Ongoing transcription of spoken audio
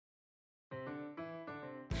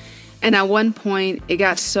And at one point, it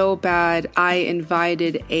got so bad, I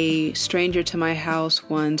invited a stranger to my house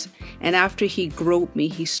once, and after he groped me,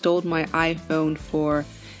 he stole my iPhone 4,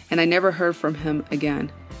 and I never heard from him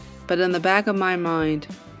again. But in the back of my mind,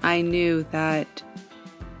 I knew that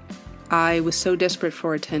I was so desperate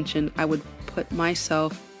for attention, I would put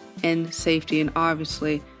myself in safety and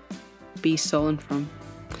obviously be stolen from.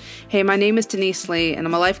 Hey, my name is Denise Lee, and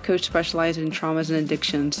I'm a life coach specializing in traumas and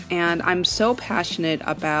addictions. And I'm so passionate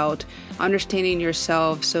about understanding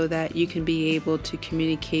yourself so that you can be able to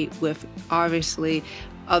communicate with, obviously,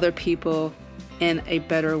 other people in a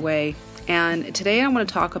better way. And today I want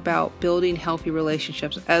to talk about building healthy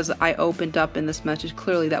relationships. As I opened up in this message,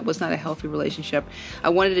 clearly that was not a healthy relationship. I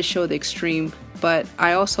wanted to show the extreme, but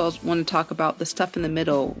I also want to talk about the stuff in the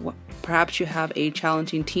middle. Perhaps you have a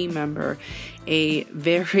challenging team member, a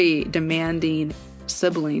very demanding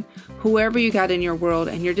sibling, whoever you got in your world,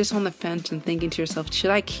 and you're just on the fence and thinking to yourself,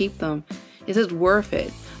 should I keep them? Is it worth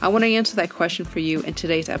it? I want to answer that question for you in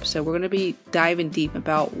today's episode. We're going to be diving deep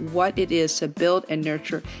about what it is to build and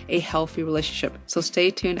nurture a healthy relationship. So stay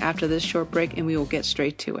tuned after this short break and we will get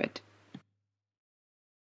straight to it.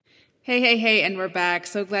 Hey, and we're back.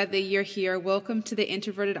 So glad that you're here. Welcome to the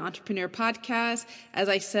Introverted Entrepreneur Podcast. As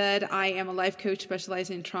I said, I am a life coach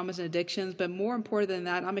specializing in traumas and addictions, but more important than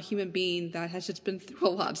that, I'm a human being that has just been through a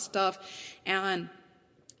lot of stuff, and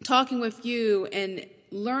talking with you and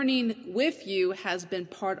learning with you has been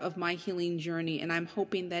part of my healing journey. And I'm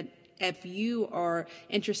hoping that if you are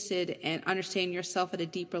interested in understanding yourself at a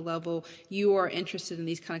deeper level, you are interested in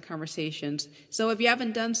these kind of conversations. So if you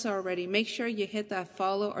haven't done so already, make sure you hit that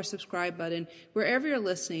follow or subscribe button wherever you're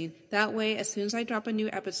listening. That way, as soon as I drop a new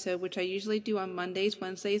episode, which I usually do on Mondays,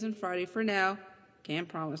 Wednesdays, and Friday for now, can't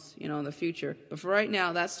promise, in the future, but for right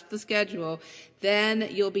now, that's the schedule, then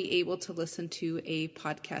you'll be able to listen to a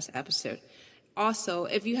podcast episode. Also,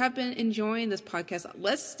 if you have been enjoying this podcast,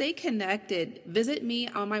 let's stay connected. Visit me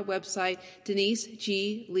on my website,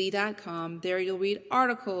 deniseglee.com. There you'll read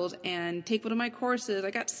articles and take one of my courses. I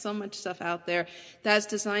got so much stuff out there that's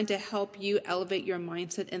designed to help you elevate your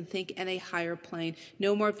mindset and think in a higher plane.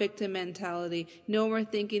 No more victim mentality. No more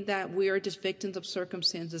thinking that we are just victims of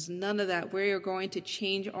circumstances. None of that. We are going to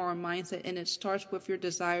change our mindset, and it starts with your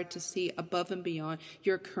desire to see above and beyond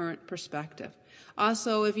your current perspective.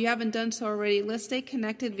 Also, if you haven't done so already, let's stay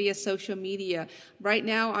connected via social media. Right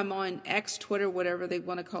now, I'm on X, Twitter, whatever they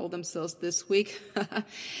want to call themselves this week.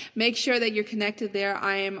 Make sure that you're connected there.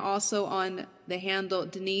 I am also on the handle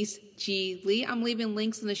Denise G. Lee. I'm leaving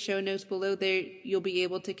links in the show notes below. There, you'll be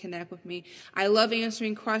able to connect with me. I love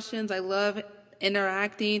answering questions. I love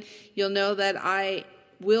interacting. You'll know that I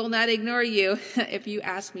will not ignore you if you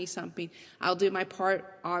ask me something. I'll do my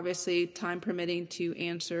part, obviously, time permitting, to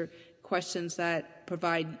answer questions that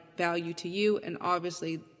provide value to you and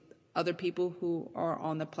obviously other people who are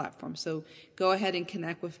on the platform. So go ahead and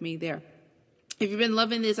connect with me there. If you've been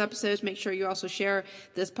loving these episodes, make sure you also share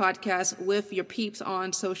this podcast with your peeps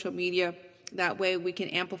on social media. That way we can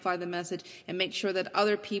amplify the message and make sure that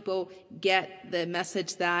other people get the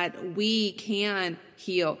message that we can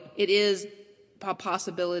heal. It is a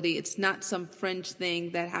possibility. It's not some fringe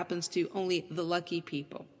thing that happens to only the lucky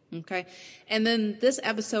people. Okay. And then this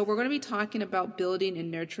episode, we're going to be talking about building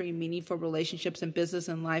and nurturing meaningful relationships in business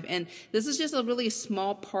and life. And this is just a really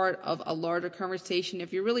small part of a larger conversation.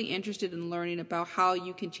 If you're really interested in learning about how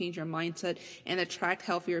you can change your mindset and attract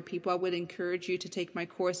healthier people, I would encourage you to take my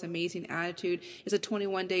course, Amazing Attitude. It's a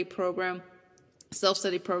 21-day program,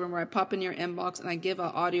 self-study program, where I pop in your inbox and I give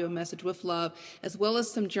an audio message with love, as well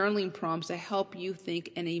as some journaling prompts to help you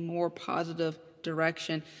think in a more positive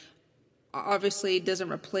direction. Obviously, it doesn't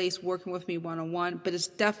replace working with me one-on-one, but it's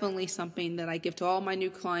definitely something that I give to all my new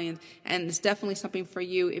clients, and it's definitely something for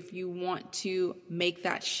you if you want to make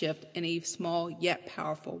that shift in a small yet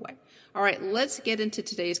powerful way. All right, let's get into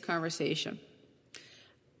today's conversation.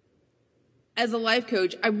 As a life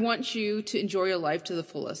coach, I want you to enjoy your life to the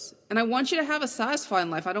fullest, and I want you to have a satisfying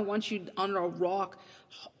life. I don't want you under a rock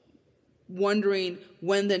wondering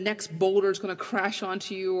when the next boulder is going to crash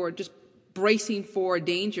onto you, or just bracing for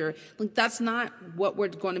danger. Like, that's not what we're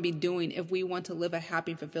going to be doing if we want to live a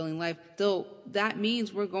happy, fulfilling life. Though that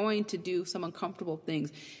means we're going to do some uncomfortable things.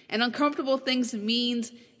 And uncomfortable things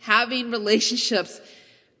means having relationships.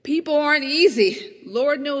 People aren't easy.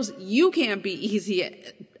 Lord knows you can't be easy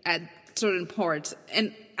at certain parts.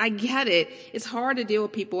 And I get it. It's hard to deal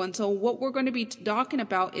with people. And so what we're going to be talking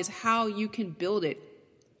about is how you can build it.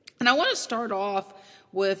 And I want to start off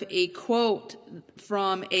with a quote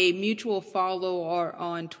from a mutual follower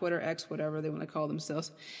on Twitter, X, whatever they want to call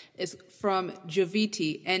themselves. It's from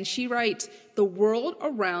Joviti, and she writes, "The world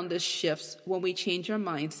around us shifts when we change our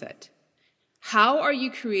mindset. How are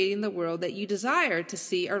you creating the world that you desire to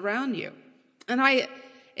see around you?" And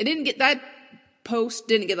that post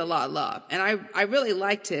didn't get a lot of love, and I really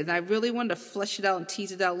liked it, and I really wanted to flesh it out and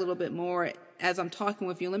tease it out a little bit more as I'm talking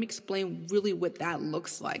with you. Let me explain really what that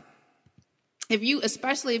looks like.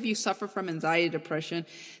 Especially if you suffer from anxiety, depression,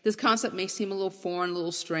 this concept may seem a little foreign, a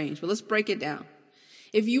little strange, but let's break it down.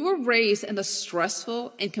 If you were raised in a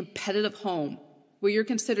stressful and competitive home where you're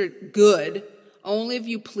considered good only if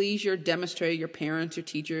you please your demonstrator, your parents, your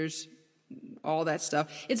teachers, all that stuff,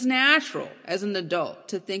 it's natural as an adult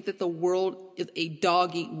to think that the world is a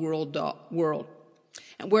dog-eat-world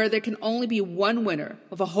and where there can only be one winner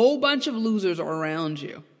with a whole bunch of losers around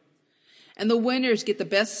you. And the winners get the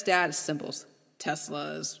best status symbols,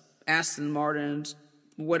 Teslas, Aston Martins,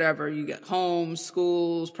 whatever. You get homes,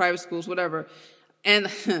 schools, private schools, whatever. And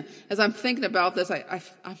as I'm thinking about this,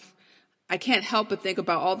 I can't help but think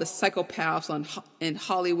about all the psychopaths in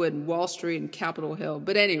Hollywood and Wall Street and Capitol Hill.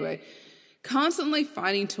 But anyway, constantly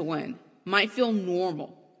fighting to win might feel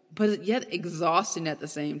normal, but yet exhausting at the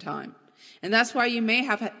same time. And that's why you may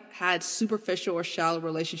have had superficial or shallow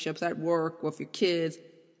relationships at work, with your kids,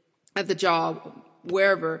 at the job,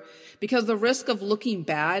 wherever, because the risk of looking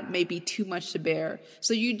bad may be too much to bear.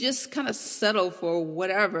 So you just kind of settle for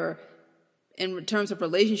whatever in terms of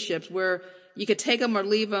relationships where you could take them or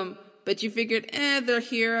leave them, but you figured, they're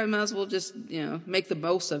here, I might as well just, make the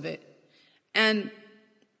most of it. And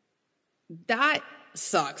that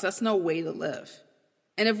sucks. That's no way to live.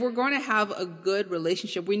 And if we're going to have a good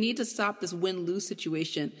relationship, we need to stop this win-lose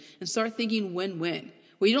situation and start thinking win-win,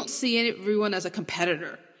 where you don't see everyone as a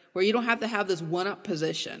competitor, where you don't have to have this one-up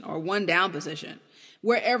position or one-down position,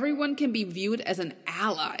 where everyone can be viewed as an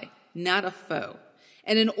ally, not a foe.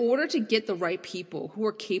 And in order to get the right people who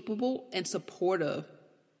are capable and supportive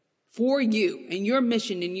for you and your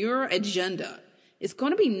mission and your agenda, it's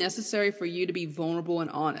going to be necessary for you to be vulnerable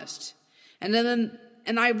and honest.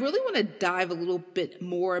 And I really want to dive a little bit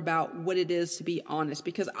more about what it is to be honest,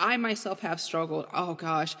 because I myself have struggled. Oh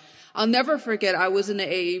gosh, I'll never forget. I was in the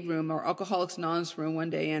AA room or Alcoholics Anonymous room one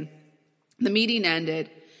day, and the meeting ended,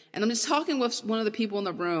 and I'm just talking with one of the people in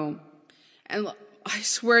the room, and I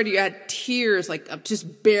swear to you, I had tears, like I'm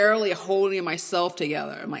just barely holding myself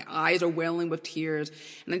together. My eyes are welling with tears,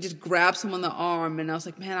 and I just grabbed someone on the arm, and I was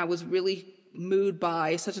like, man, I was really moved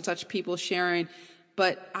by such and such people sharing,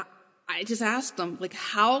 but I just asked them, like,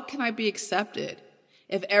 how can I be accepted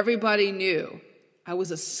if everybody knew I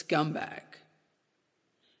was a scumbag?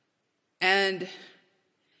 And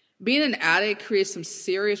being an addict creates some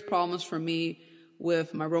serious problems for me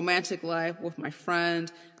with my romantic life, with my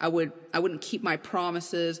friends. I wouldn't keep my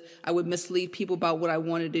promises. I would mislead people about what I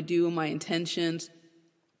wanted to do and my intentions.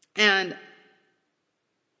 And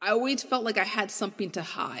I always felt like I had something to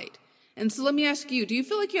hide. And so let me ask you, do you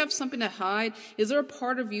feel like you have something to hide? Is there a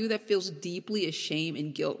part of you that feels deeply ashamed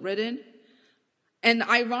and guilt-ridden? And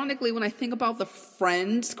ironically, when I think about the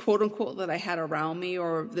friends, quote unquote, that I had around me,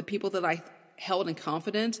 or the people that I held in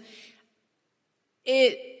confidence,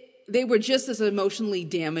 they were just as emotionally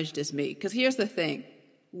damaged as me. Because here's the thing.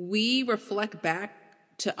 We reflect back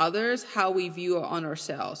to others how we view on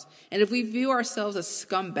ourselves. And if we view ourselves as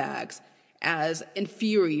scumbags, as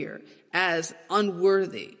inferior, as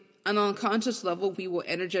unworthy, on an unconscious level, we will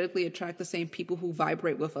energetically attract the same people who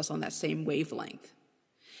vibrate with us on that same wavelength.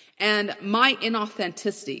 And my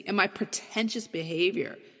inauthenticity and my pretentious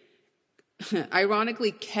behavior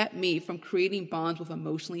ironically kept me from creating bonds with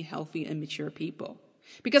emotionally healthy and mature people.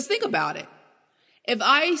 Because think about it. If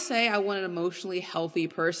I say I want an emotionally healthy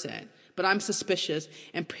person, but I'm suspicious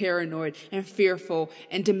and paranoid and fearful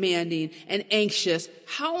and demanding and anxious,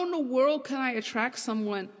 how in the world can I attract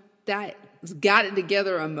someone that's got it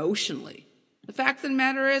together emotionally? The fact of the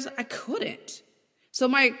matter is, I couldn't. So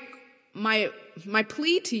my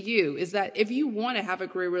plea to you is that if you want to have a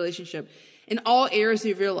great relationship in all areas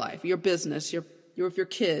of your life, your business, with your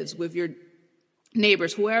kids, with your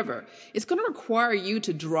neighbors, whoever, it's going to require you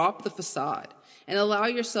to drop the facade and allow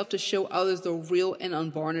yourself to show others the real and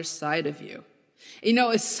unvarnished side of you. You know,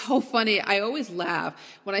 it's so funny. I always laugh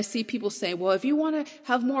when I see people say, well, if you want to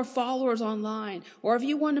have more followers online, or if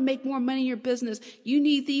you want to make more money in your business, you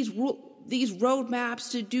need these roadmaps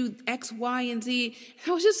to do X, Y, and Z.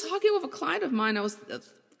 And I was just talking with a client of mine. I was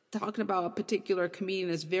talking about a particular comedian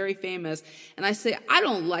that's very famous. And I say, I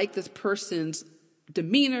don't like this person's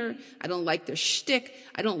demeanor. I don't like their shtick.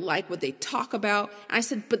 I don't like what they talk about. And I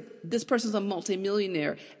said, but this person's a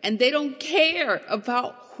multimillionaire and they don't care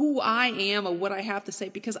about who I am or what I have to say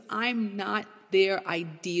because I'm not their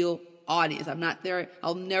ideal audience. I'm not there.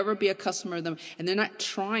 I'll never be a customer of them, and they're not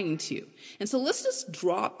trying to. And so let's just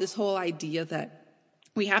drop this whole idea that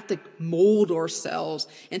we have to mold ourselves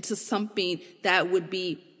into something that would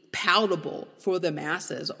be palatable for the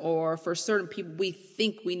masses or for certain people we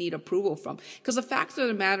think we need approval from. Because the fact of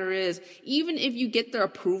the matter is, even if you get their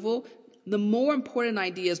approval, the more important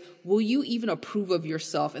idea is, will you even approve of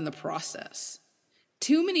yourself in the process?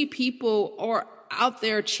 Too many people are out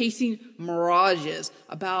there chasing mirages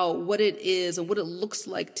about what it is and what it looks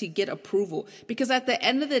like to get approval. Because at the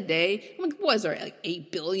end of the day, what is there, like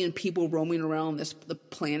 8 billion people roaming around the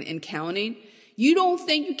planet and counting? You don't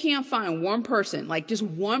think you can't find one person, like just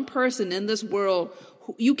one person in this world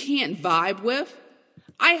who you can't vibe with?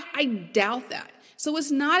 I doubt that. So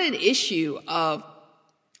it's not an issue of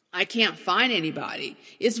I can't find anybody.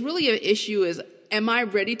 It's really an issue is, am I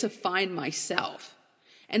ready to find myself?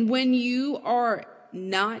 And when you are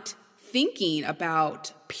not thinking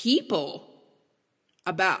about people,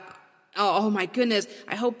 about, oh my goodness,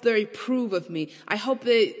 I hope they approve of me. I hope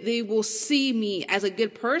they will see me as a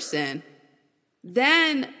good person.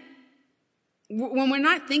 Then when we're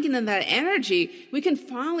not thinking in that energy, we can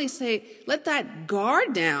finally say, let that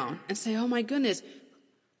guard down and say, oh my goodness,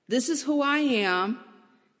 this is who I am.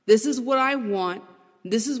 This is what I want.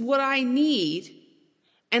 This is what I need.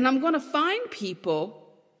 And I'm going to find people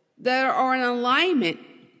that are in alignment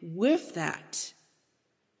with that.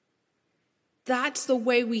 That's the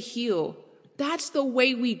way we heal. That's the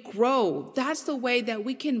way we grow. That's the way that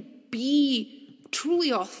we can be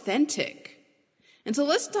truly authentic. And so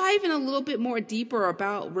let's dive in a little bit more deeper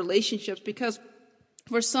about relationships, because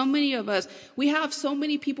for so many of us, we have so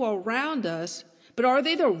many people around us, but are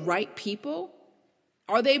they the right people?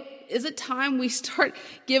 Is it time we start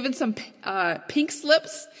giving some pink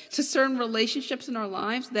slips to certain relationships in our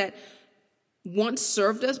lives that once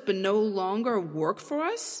served us but no longer work for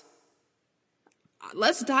us?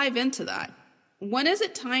 Let's dive into that. When is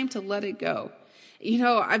it time to let it go? You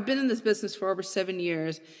know, I've been in this business for over 7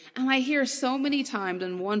 years, and I hear so many times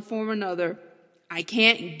in one form or another, I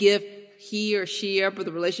can't give he or she up or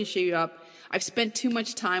the relationship up. I've spent too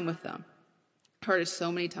much time with them. Heard it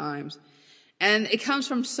so many times. And it comes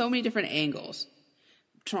from so many different angles.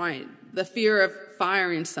 The fear of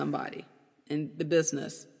firing somebody in the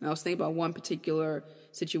business. And I was thinking about one particular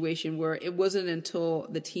situation where it wasn't until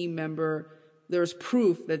the team member, there was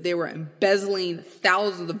proof that they were embezzling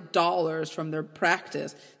thousands of dollars from their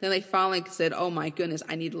practice. Then they finally said, oh my goodness,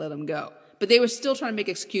 I need to let them go. But they were still trying to make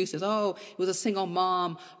excuses. Oh, it was a single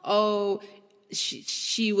mom. Oh,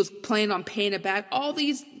 she was planning on paying it back. All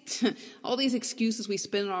these excuses we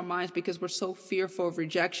spin in our minds because we're so fearful of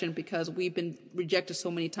rejection, because we've been rejected so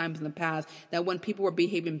many times in the past that when people were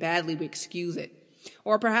behaving badly, we excuse it.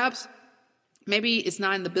 Or perhaps maybe it's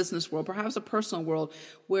not in the business world, perhaps a personal world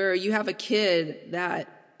where you have a kid that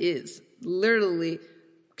is literally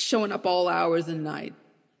showing up all hours of the night,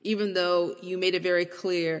 even though you made it very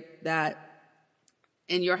clear that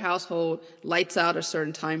in your household, lights out a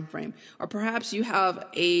certain time frame. Or perhaps you have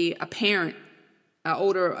a parent, an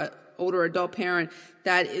older adult parent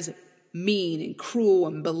that is mean and cruel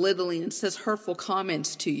and belittling and says hurtful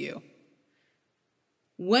comments to you.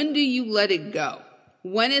 When do you let it go?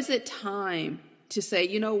 When is it time to say,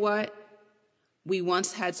 you know what? We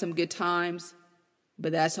once had some good times,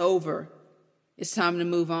 but that's over. It's time to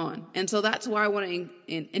move on. And so that's why I want to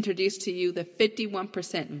introduce to you the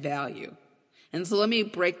 51% value. And so let me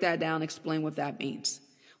break that down and explain what that means.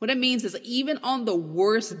 What it means is even on the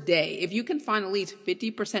worst day, if you can find at least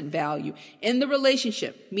 50% value in the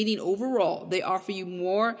relationship, meaning overall, they offer you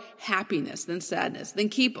more happiness than sadness, then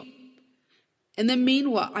keep them. And then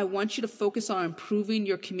meanwhile, I want you to focus on improving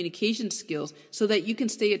your communication skills so that you can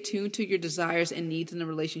stay attuned to your desires and needs in the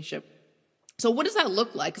relationship. So what does that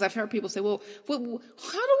look like? Because I've heard people say, well, how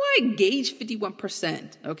do I gauge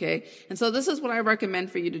 51%? Okay. And so this is what I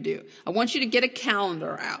recommend for you to do. I want you to get a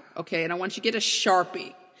calendar out. Okay. And I want you to get a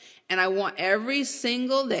Sharpie. And I want every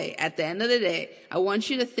single day, at the end of the day, I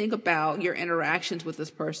want you to think about your interactions with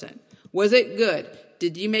this person. Was it good?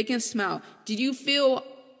 Did you make him smile? Did you feel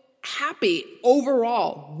happy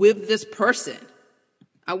overall with this person?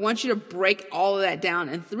 I want you to break all of that down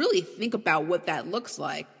and really think about what that looks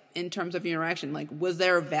like in terms of your interaction. Like, was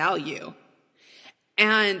there value?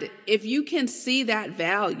 And if you can see that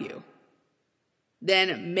value,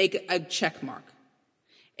 then make a check mark.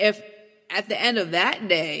 If at the end of that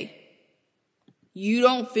day, you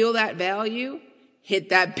don't feel that value, hit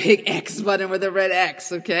that big X button with a red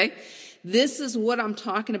X, okay? This is what I'm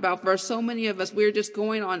talking about. For so many of us, we're just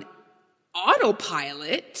going on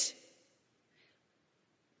autopilot,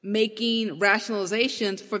 making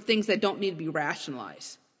rationalizations for things that don't need to be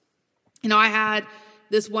rationalized. I had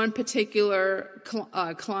this one particular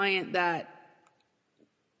client that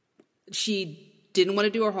she didn't want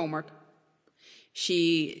to do her homework.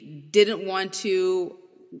 She didn't want to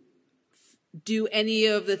do any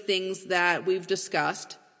of the things that we've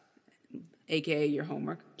discussed, aka your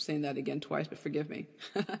homework. I'm saying that again twice, but forgive me.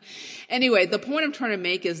 Anyway, the point I'm trying to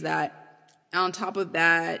make is that on top of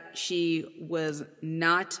that, she was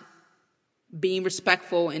not being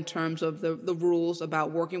respectful in terms of the rules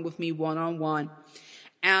about working with me one-on-one.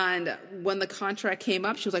 And when the contract came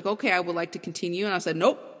up, she was like, okay, I would like to continue. And I said,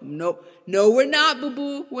 no, we're not,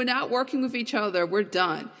 boo-boo. We're not working with each other. We're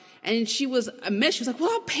done. And she was amazed. She was like,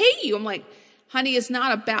 well, I'll pay you. I'm like, honey, it's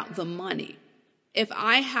not about the money. If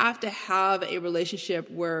I have to have a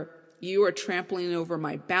relationship where you are trampling over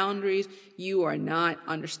my boundaries, you are not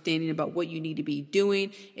understanding about what you need to be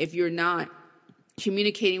doing, if you're not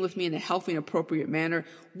communicating with me in a healthy and appropriate manner,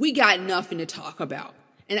 we got nothing to talk about.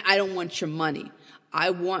 And I don't want your money.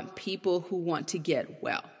 I want people who want to get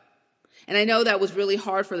well. And I know that was really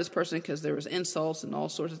hard for this person because there was insults and all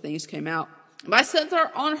sorts of things came out. But I sent her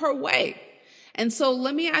on her way. And so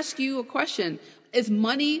let me ask you a question. Is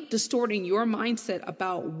money distorting your mindset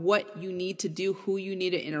about what you need to do, who you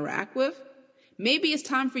need to interact with? Maybe it's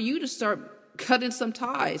time for you to start cutting some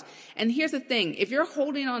ties. And here's the thing. If you're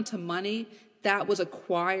holding on to money that was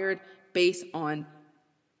acquired based on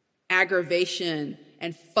aggravation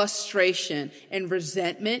and frustration and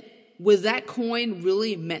resentment, was that coin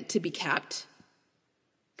really meant to be kept?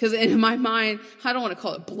 Because in my mind, I don't want to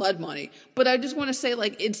call it blood money, but I just want to say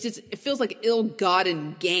it feels like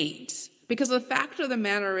ill-gotten gains. Because the fact of the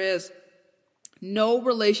matter is, no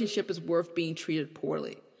relationship is worth being treated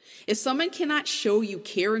poorly. If someone cannot show you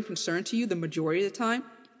care and concern to you the majority of the time,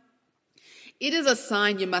 it is a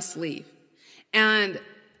sign you must leave. And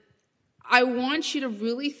I want you to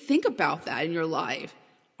really think about that in your life.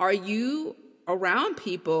 Are you around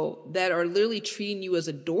people that are literally treating you as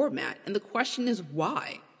a doormat? And the question is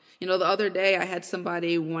why? The other day I had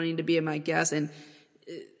somebody wanting to be my guest, and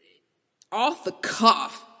off the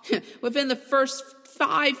cuff, within the first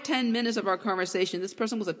 5-10 minutes of our conversation, this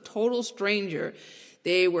person was a total stranger.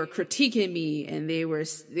 They were critiquing me and they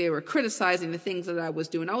were criticizing the things that I was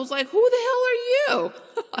doing. I was like, who the hell are you?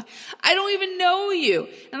 I don't even know you.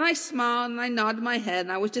 And I smiled and I nodded my head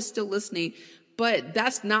and I was just still listening. But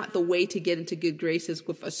that's not the way to get into good graces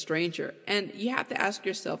with a stranger. And you have to ask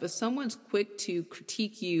yourself, if someone's quick to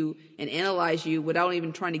critique you and analyze you without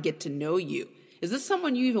even trying to get to know you, is this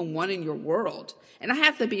someone you even want in your world? And I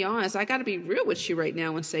have to be honest, I got to be real with you right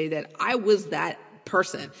now and say that I was that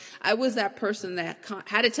person. I was that person that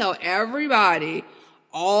had to tell everybody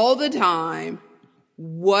all the time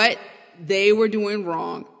what they were doing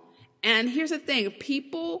wrong. And here's the thing,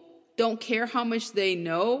 people don't care how much they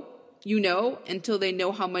know, until they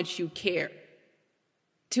know how much you care.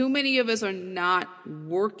 Too many of us are not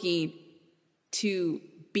working to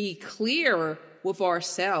be clear with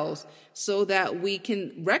ourselves so that we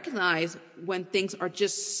can recognize when things are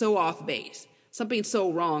just so off base, something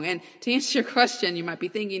so wrong. And to answer your question, you might be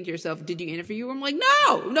thinking to yourself, did you interview her? I'm like,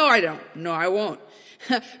 no, I don't. No, I won't.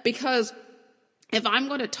 Because if I'm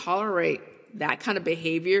going to tolerate that kind of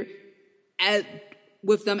behavior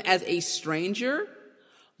with them as a stranger,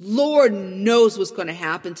 Lord knows what's going to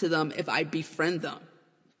happen to them if I befriend them.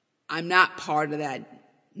 I'm not part of that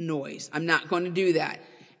noise. I'm not going to do that.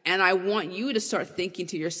 And I want you to start thinking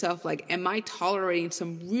to yourself, am I tolerating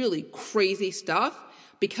some really crazy stuff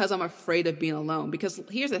because I'm afraid of being alone? Because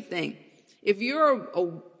here's the thing. If you're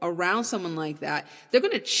around someone like that, they're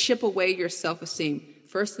going to chip away your self-esteem,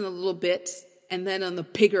 first in the little bits and then on the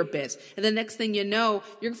bigger bits. And the next thing you know,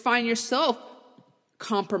 you're going to find yourself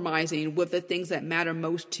compromising with the things that matter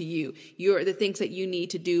most to you. The things that you need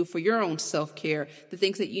to do for your own self-care, the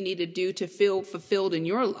things that you need to do to feel fulfilled in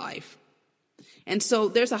your life. And so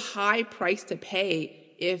there's a high price to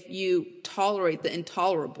pay if you tolerate the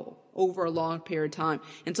intolerable over a long period of time.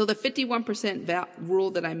 And so the 51% rule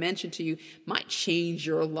that I mentioned to you might change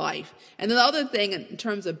your life. And then the other thing in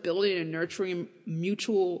terms of building and nurturing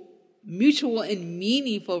mutual and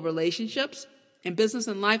meaningful relationships in business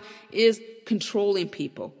and life is controlling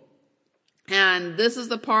people. And this is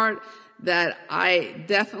the part that I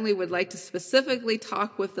definitely would like to specifically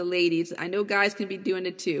talk with the ladies. I know guys can be doing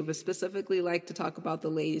it too, but specifically like to talk about the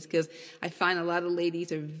ladies because I find a lot of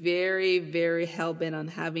ladies are very, very hell-bent on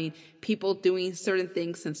having people doing certain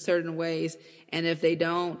things in certain ways. And if they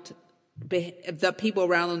don't if the people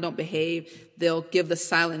around them don't behave, they'll give the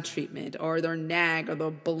silent treatment, or they'll nag, or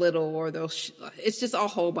they'll belittle, or it's just a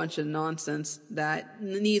whole bunch of nonsense that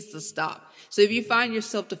needs to stop. So if you find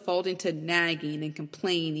yourself defaulting to nagging and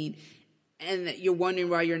complaining, and that you're wondering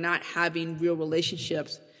why you're not having real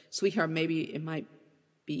relationships, sweetheart, maybe it might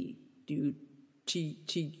be due to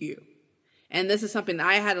you. And this is something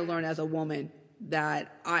I had to learn as a woman,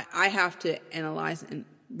 that I have to analyze and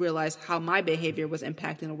realize how my behavior was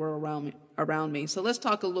impacting the world around me. So let's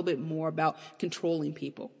talk a little bit more about controlling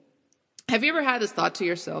people. Have you ever had this thought to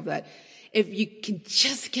yourself that if you can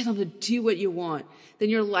just get them to do what you want, then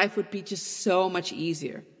your life would be just so much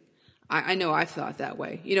easier? I know I've thought that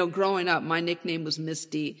way. You know, growing up, my nickname was Miss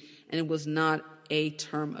D, and it was not a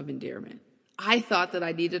term of endearment. I thought that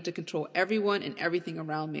I needed to control everyone and everything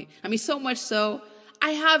around me. I mean, so much so,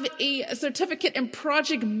 I have a certificate in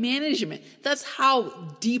project management. That's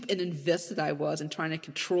how deep and invested I was in trying to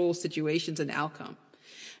control situations and outcome.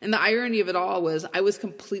 And the irony of it all was I was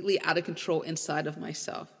completely out of control inside of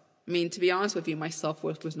myself. I mean, to be honest with you, my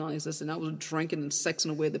self-worth was non-existent. I was drinking and sexing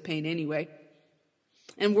away the pain anyway.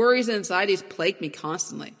 And worries and anxieties plagued me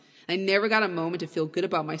constantly. I never got a moment to feel good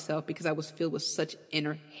about myself because I was filled with such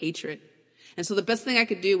inner hatred. And so the best thing I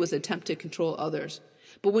could do was attempt to control others.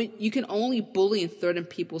 But when you can only bully and threaten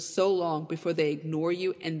people so long before they ignore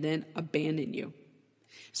you and then abandon you.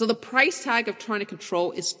 So the price tag of trying to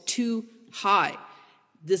control is too high.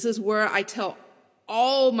 This is where I tell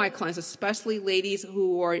all my clients, especially ladies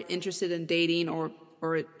who are interested in dating or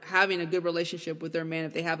having a good relationship with their man,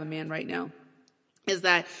 if they have a man right now, is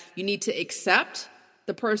that you need to accept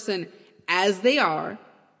the person as they are,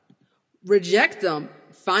 reject them,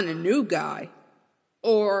 find a new guy,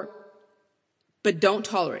 but don't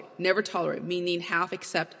tolerate. Never tolerate, meaning half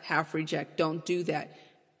accept, half reject. Don't do that.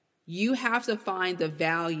 You have to find the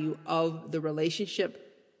value of the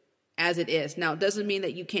relationship as it is. Now, it doesn't mean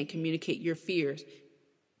that you can't communicate your fears,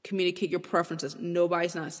 communicate your preferences.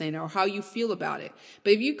 Nobody's not saying that, or how you feel about it.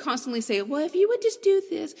 But if you constantly say, well, if you would just do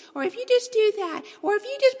this, or if you just do that, or if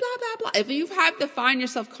you just blah, blah, blah. If you have to find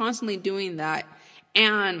yourself constantly doing that,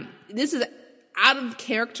 and this is out of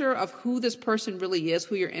character of who this person really is,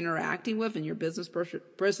 who you're interacting with in your business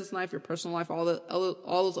life, your personal life, all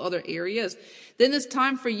those other areas, then it's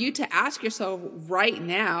time for you to ask yourself right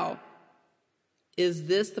now, is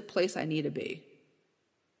this the place I need to be?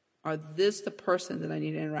 Or this the person that I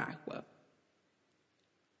need to interact with?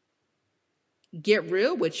 Get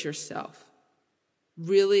real with yourself.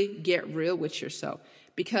 Really get real with yourself.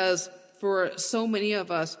 Because for so many of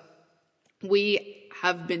us, we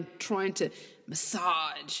have been trying to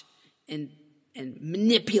massage and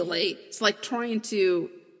manipulate. It's like trying to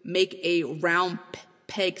make a round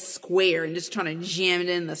peg square and just trying to jam it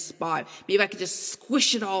in the spot. Maybe I could just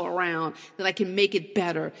squish it all around, then I can make it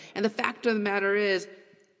better. And the fact of the matter is,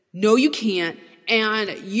 no, you can't. And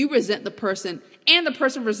you resent the person, and the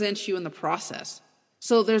person resents you in the process.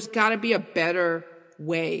 So there's got to be a better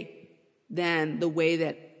way than the way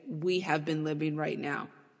that we have been living right now.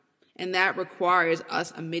 And that requires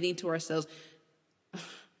us admitting to ourselves,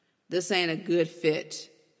 this ain't a good fit.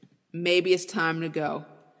 Maybe it's time to go.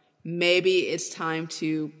 Maybe it's time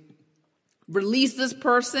to release this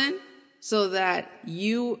person so that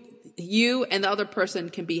you and the other person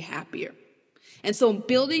can be happier. And so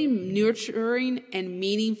building nurturing and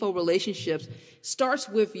meaningful relationships starts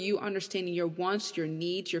with you understanding your wants, your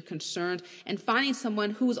needs, your concerns, and finding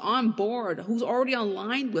someone who's on board, who's already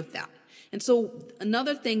aligned with that. And so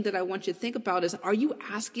another thing that I want you to think about is, are you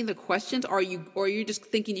asking the questions, or are you just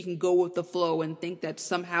thinking you can go with the flow and think that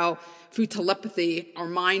somehow through telepathy or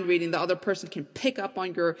mind reading, the other person can pick up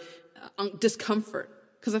on your discomfort?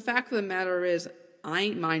 Because the fact of the matter is, I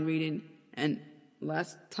ain't mind reading, and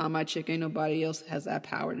last time I checked, ain't nobody else has that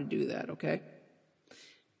power to do that, okay?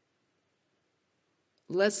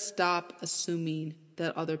 Let's stop assuming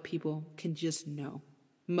that other people can just know.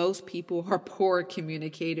 Most people are poor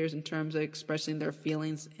communicators in terms of expressing their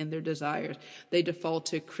feelings and their desires. They default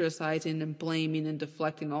to criticizing and blaming and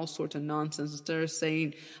deflecting all sorts of nonsense instead of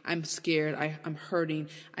saying, I'm scared, I'm hurting,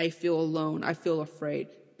 I feel alone, I feel afraid.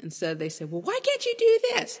 Instead, they say, well, why can't you do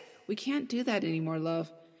this? We can't do that anymore, love.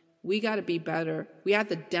 We got to be better. We have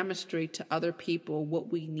to demonstrate to other people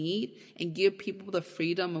what we need and give people the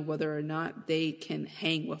freedom of whether or not they can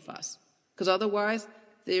hang with us. Because otherwise,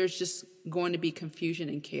 there's just going to be confusion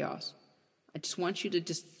and chaos. I just want you to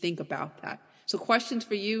just think about that. So questions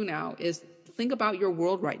for you now is, think about your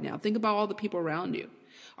world right now. Think about all the people around you.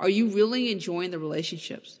 Are you really enjoying the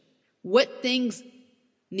relationships? What things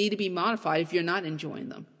need to be modified if you're not enjoying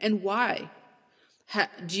them? And why?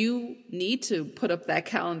 Do you need to put up that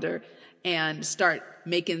calendar and start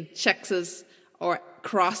making checks or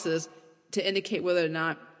crosses to indicate whether or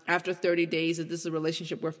not after 30 days that this is a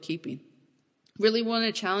relationship worth keeping. Really want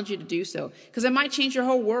to challenge you to do so, because it might change your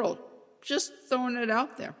whole world. Just throwing it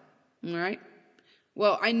out there. All right?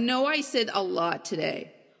 Well, I know I said a lot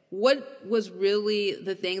today. What was really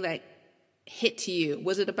the thing that hit to you?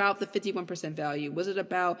 Was it about the 51% value? Was it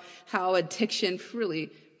about how addiction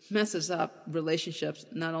really messes up relationships,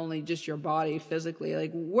 not only just your body physically?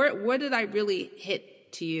 Like, where did I really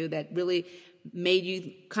hit to you that really made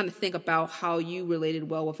you kind of think about how you related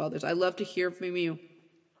well with others? I love to hear from you.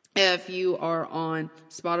 If you are on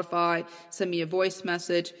Spotify, send me a voice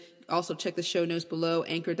message. Also, check the show notes below,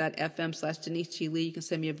 anchor.fm/Denise G. Lee. You can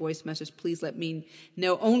send me a voice message. Please let me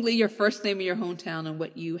know only your first name and your hometown and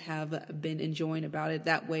what you have been enjoying about it.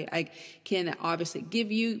 That way I can obviously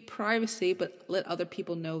give you privacy, but let other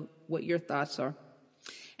people know what your thoughts are.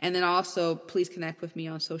 And then also, please connect with me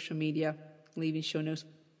on social media, leaving show notes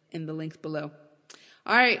in the links below.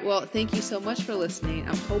 All right. Well, thank you so much for listening.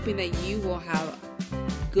 I'm hoping that you will have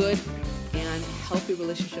good and healthy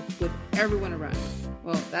relationship with everyone around you.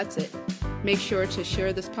 Well, that's it. Make sure to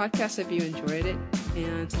share this podcast if you enjoyed it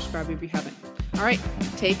and subscribe if you haven't. All right.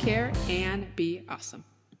 Take care and be awesome.